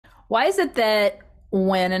Why is it that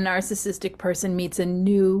when a narcissistic person meets a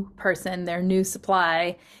new person, their new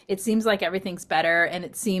supply, it seems like everything's better and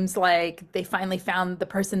it seems like they finally found the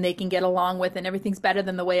person they can get along with and everything's better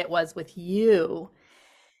than the way it was with you?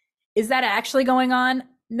 Is that actually going on?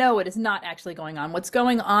 No, it is not actually going on. What's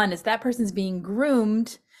going on is that person's being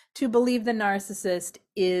groomed to believe the narcissist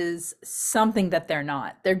is something that they're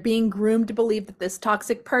not. They're being groomed to believe that this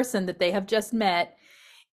toxic person that they have just met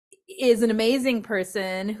is an amazing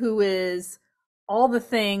person who is all the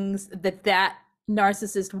things that that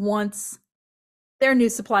narcissist wants their new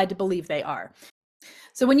supply to believe they are.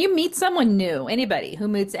 So when you meet someone new, anybody who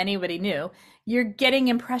meets anybody new, you're getting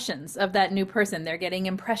impressions of that new person. They're getting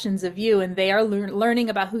impressions of you, and they are learning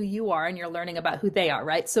about who you are, and you're learning about who they are,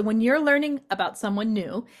 right? So when you're learning about someone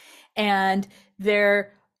new and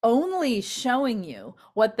they're only showing you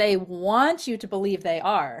what they want you to believe they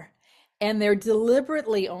are, and they're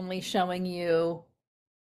deliberately only showing you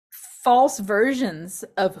false versions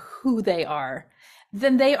of who they are,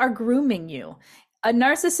 then they are grooming you. A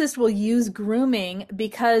narcissist will use grooming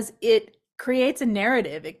because it creates a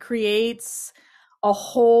narrative. It creates a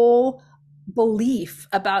whole belief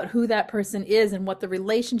about who that person is and what the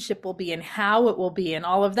relationship will be and how it will be and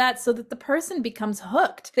all of that, so that the person becomes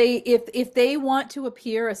hooked. If they want to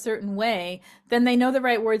appear a certain way, then they know the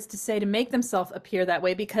right words to say to make themselves appear that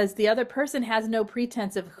way, because the other person has no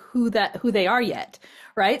pretense of who they are yet,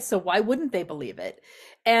 right? So why wouldn't they believe it?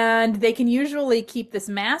 And they can usually keep this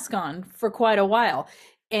mask on for quite a while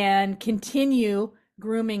and continue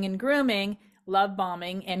grooming and grooming, love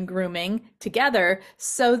bombing and grooming together,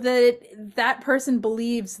 so that that person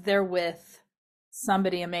believes they're with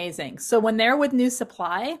somebody amazing. So when they're with new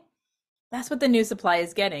supply, that's what the new supply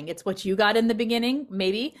is getting. It's what you got in the beginning,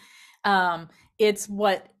 maybe. It's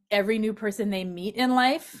what every new person they meet in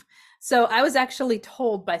life. So I was actually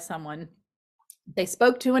told by someone, they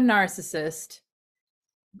spoke to a narcissist,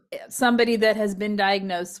 somebody that has been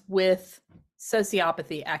diagnosed with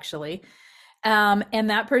sociopathy, actually. And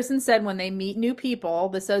that person said when they meet new people,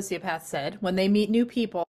 the sociopath said, when they meet new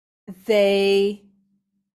people, they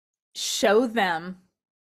show them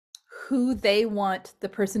who they want the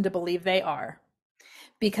person to believe they are.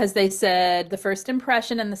 Because they said the first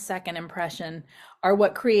impression and the second impression are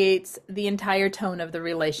what creates the entire tone of the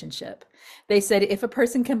relationship. They said if a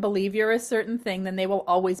person can believe you're a certain thing, then they will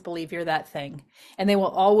always believe you're that thing. And they will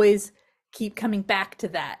always keep coming back to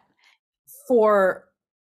that for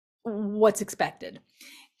what's expected.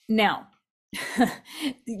 Now,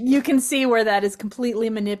 you can see where that is completely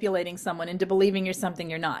manipulating someone into believing you're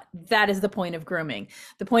something you're not. That is the point of grooming.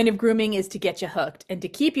 The point of grooming is to get you hooked and to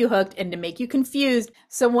keep you hooked and to make you confused.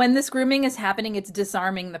 So when this grooming is happening, it's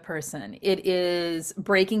disarming the person. It is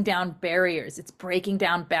breaking down barriers. It's breaking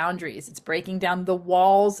down boundaries. It's breaking down the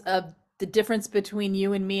walls of the difference between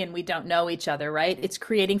you and me, and we don't know each other, right? It's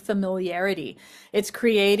creating familiarity. It's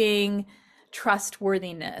creating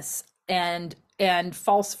trustworthiness and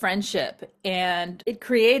false friendship, and it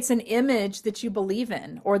creates an image that you believe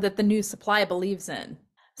in or that the new supply believes in.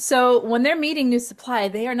 So when they're meeting new supply,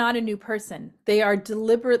 they are not a new person. They are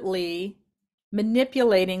deliberately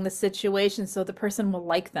manipulating the situation so the person will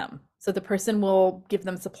like them, so the person will give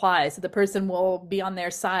them supply, so the person will be on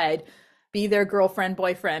their side, be their girlfriend,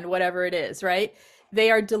 boyfriend, whatever it is, right?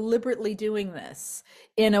 They are deliberately doing this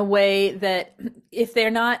in a way that if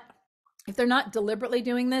they're not deliberately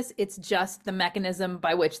doing this, it's just the mechanism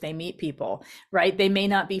by which they meet people, right? They may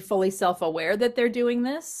not be fully self-aware that they're doing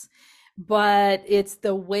this, but it's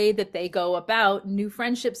the way that they go about new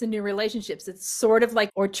friendships and new relationships. It's sort of like,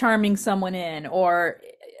 or charming someone in, or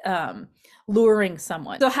luring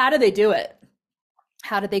someone. So how do they do it?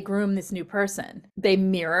 How do they groom this new person? They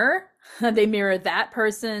mirror that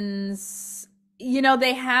person's,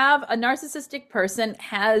 they have a narcissistic person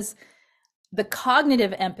has the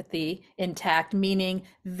cognitive empathy intact, meaning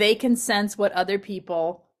they can sense what other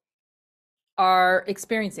people are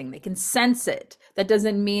experiencing. They can sense it. That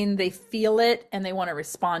doesn't mean they feel it and they want to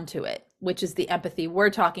respond to it, which is the empathy we're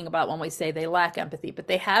talking about when we say they lack empathy. But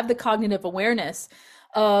they have the cognitive awareness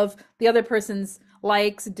of the other person's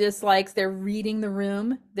likes, dislikes. They're reading the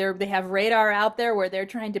room. They have radar out there where they're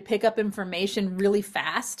trying to pick up information really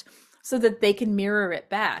fast so that they can mirror it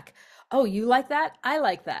back. Oh, you like that? I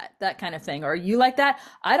like that, that kind of thing. Or you like that?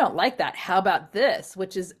 I don't like that. How about this?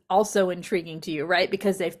 Which is also intriguing to you, right?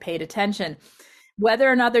 Because they've paid attention.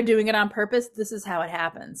 Whether or not they're doing it on purpose, this is how it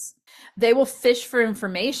happens. They will fish for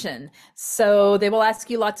information. So they will ask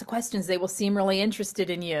you lots of questions. They will seem really interested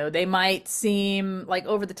in you. They might seem like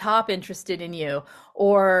over the top interested in you,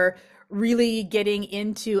 or really getting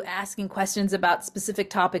into asking questions about specific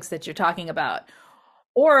topics that you're talking about,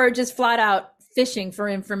 or just flat out fishing for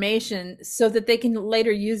information so that they can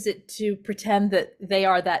later use it to pretend that they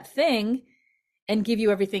are that thing and give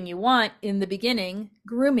you everything you want in the beginning,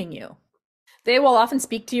 grooming you. They will often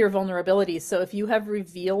speak to your vulnerabilities. So if you have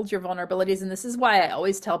revealed your vulnerabilities, and this is why I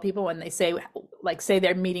always tell people when they say, like, say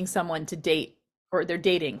they're meeting someone to date or they're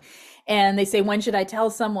dating, and they say, when should I tell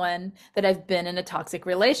someone that I've been in a toxic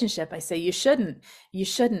relationship? I say, you shouldn't. You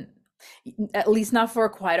shouldn't. At least not for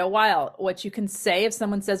quite a while. What you can say if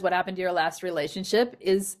someone says what happened to your last relationship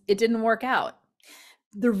is it didn't work out.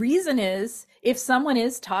 The reason is if someone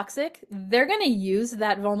is toxic, they're going to use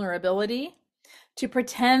that vulnerability to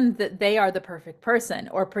pretend that they are the perfect person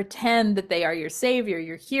or pretend that they are your savior,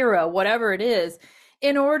 your hero, whatever it is.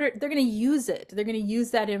 They're going to use it. They're going to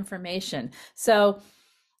use that information. So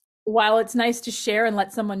while it's nice to share and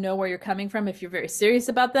let someone know where you're coming from, if you're very serious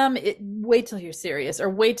about them, wait till you're serious or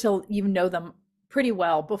wait till you know them pretty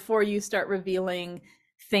well before you start revealing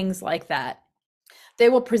things like that. They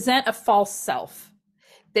will present a false self.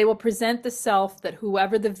 They will present the self that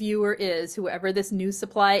whoever the viewer is, whoever this new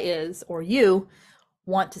supply is, or you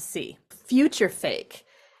want to see. Future fake.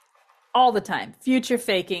 All the time. Future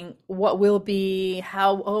faking what will be,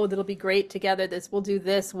 how, oh, that'll be great together. We'll do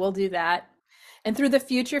this, we'll do that. And through the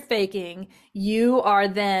future faking, you are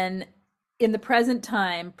then in the present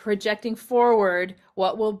time projecting forward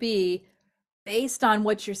what will be based on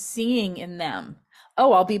what you're seeing in them.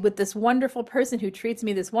 Oh, I'll be with this wonderful person who treats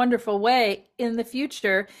me this wonderful way in the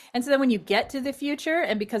future. And so then when you get to the future,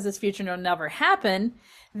 and because this future will never happen,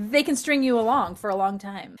 they can string you along for a long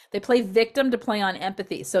time. They play victim to play on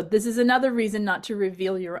empathy. So this is another reason not to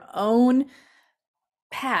reveal your own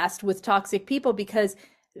past with toxic people, because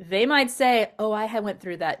they might say, oh, I went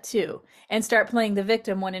through that too, and start playing the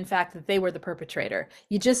victim when in fact that they were the perpetrator.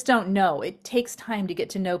 You just don't know. It takes time to get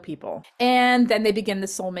to know people. And then they begin the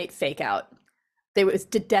soulmate fake out. It was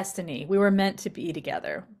destiny. We were meant to be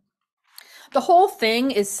together. The whole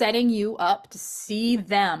thing is setting you up to see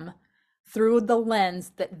them through the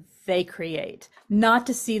lens that they create, not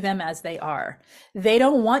to see them as they are. They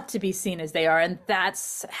don't want to be seen as they are. And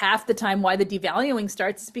that's half the time why the devaluing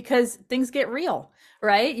starts, is because things get real,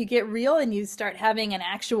 right? You get real and you start having an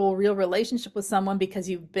actual real relationship with someone because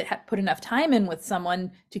you've put enough time in with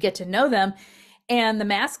someone to get to know them. And the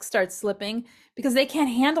mask starts slipping because they can't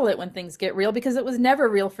handle it when things get real, because it was never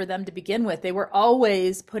real for them to begin with. They were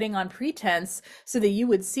always putting on pretense so that you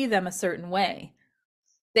would see them a certain way.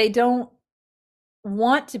 They don't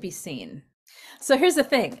want to be seen. So here's the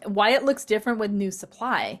thing, why it looks different with new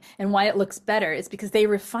supply and why it looks better is because they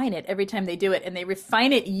refine it every time they do it, and they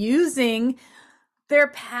refine it using their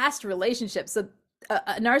past relationships. So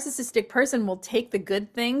a narcissistic person will take the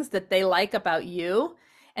good things that they like about you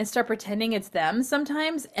and start pretending it's them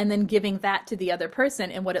sometimes, and then giving that to the other person.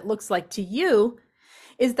 And what it looks like to you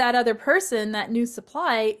is that other person, that new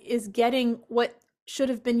supply, is getting what should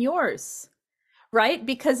have been yours, right?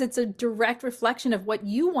 Because it's a direct reflection of what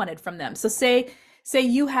you wanted from them. So say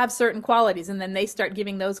you have certain qualities, and then they start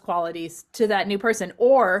giving those qualities to that new person,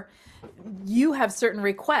 or you have certain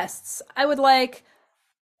requests. I would like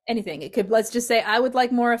anything. It could, let's just say, I would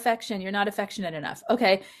like more affection. You're not affectionate enough.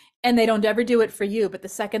 Okay. And they don't ever do it for you. But the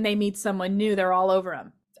second they meet someone new, they're all over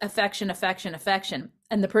them. Affection, affection, affection.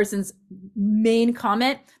 And the person's main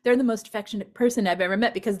comment, they're the most affectionate person I've ever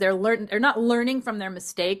met, because they're not learning from their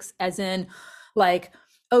mistakes, as in like,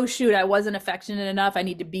 oh shoot, I wasn't affectionate enough, I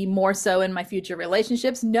need to be more so in my future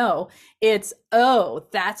relationships. No, it's, oh,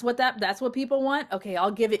 that's what people want. Okay,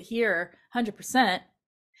 I'll give it here 100%.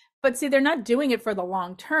 But see, they're not doing it for the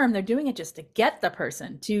long term. They're doing it just to get the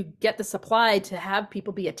person, to get the supply, to have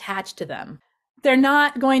people be attached to them. They're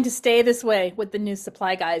not going to stay this way with the new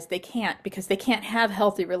supply guys. They can't, because they can't have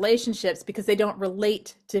healthy relationships, because they don't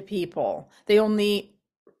relate to people. They only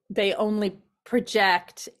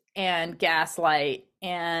project and gaslight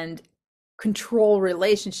and control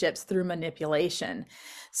relationships through manipulation.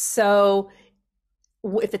 So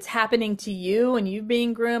if it's happening to you and you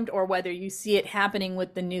being groomed, or whether you see it happening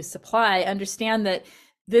with the new supply, understand that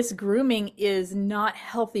this grooming is not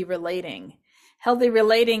healthy relating. Healthy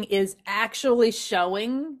relating is actually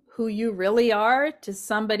showing who you really are to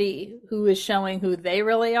somebody who is showing who they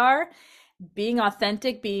really are, being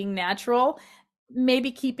authentic, being natural, maybe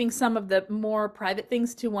keeping some of the more private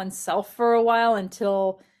things to oneself for a while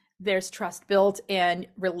until there's trust built and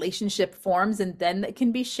relationship forms, and then that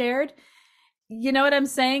can be shared. You know what I'm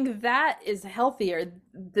saying? That is healthier.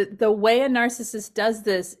 The way a narcissist does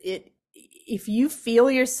this, if you feel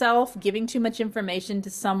yourself giving too much information to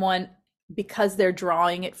someone because they're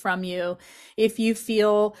drawing it from you, if you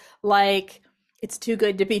feel like it's too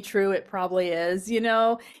good to be true, it probably is, you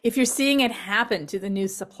know, if you're seeing it happen to the new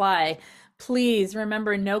supply, Please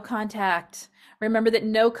remember no contact. Remember that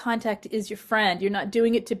no contact is your friend. You're not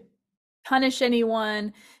doing it to punish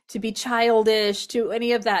anyone, to be childish, to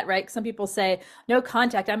any of that, right? Some people say, no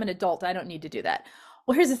contact, I'm an adult, I don't need to do that.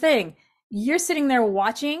 Well, here's the thing. You're sitting there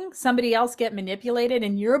watching somebody else get manipulated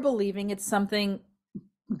and you're believing it's something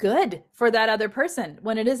good for that other person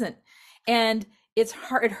when it isn't. And it's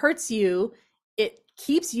hard, it hurts you. It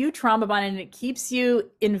keeps you trauma bonded and it keeps you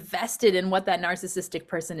invested in what that narcissistic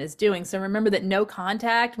person is doing. So remember that no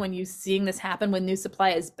contact when you seeing this happen with new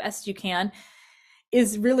supply as best you can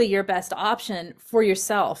is really your best option for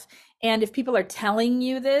yourself. And if people are telling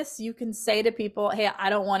you this, you can say to people, hey, I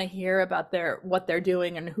don't want to hear about what they're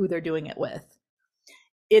doing and who they're doing it with.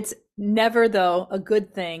 It's never, though, a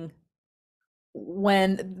good thing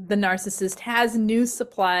when the narcissist has new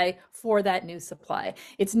supply for that new supply.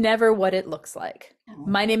 It's never what it looks like.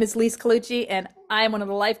 My name is Lise Colucci, and I'm one of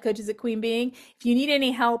the life coaches at QueenBeeing. If you need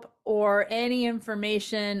any help or any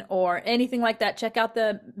information or anything like that, check out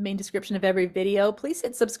the main description of every video. Please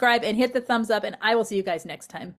hit subscribe and hit the thumbs up, and I will see you guys next time.